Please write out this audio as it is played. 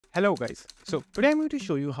Hello guys, so today I'm going to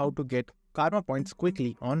show you how to get karma points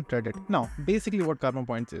quickly on Reddit. Now, basically what karma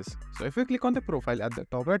points is. So if you click on the profile at the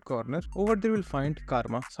top right corner, over there you will find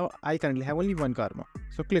karma. So I currently have only one karma.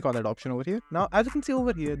 So click on that option over here. Now, as you can see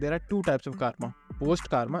over here, there are two types of karma. Post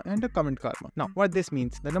karma and a comment karma. Now, what this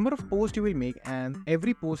means, the number of posts you will make and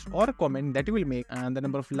every post or a comment that you will make and the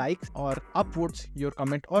number of likes or upvotes your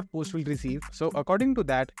comment or post will receive. So according to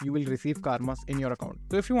that, you will receive karmas in your account.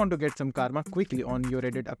 So if you want to get some karma quickly on your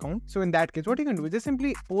Reddit account, so in that case, what you can do is just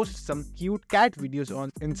simply post some cute cat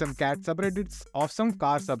videos in some cat subreddits of some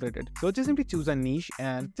car subreddit. So just simply choose a niche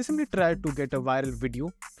and just simply try to get a viral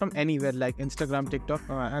video from anywhere like Instagram, TikTok,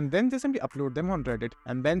 and then just simply upload them on Reddit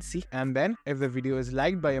and then see. And then if the video is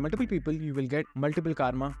liked by multiple people, you will get multiple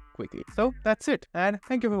karma quickly. So that's it. And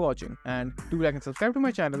thank you for watching. And do like and subscribe to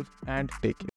my channel and take care.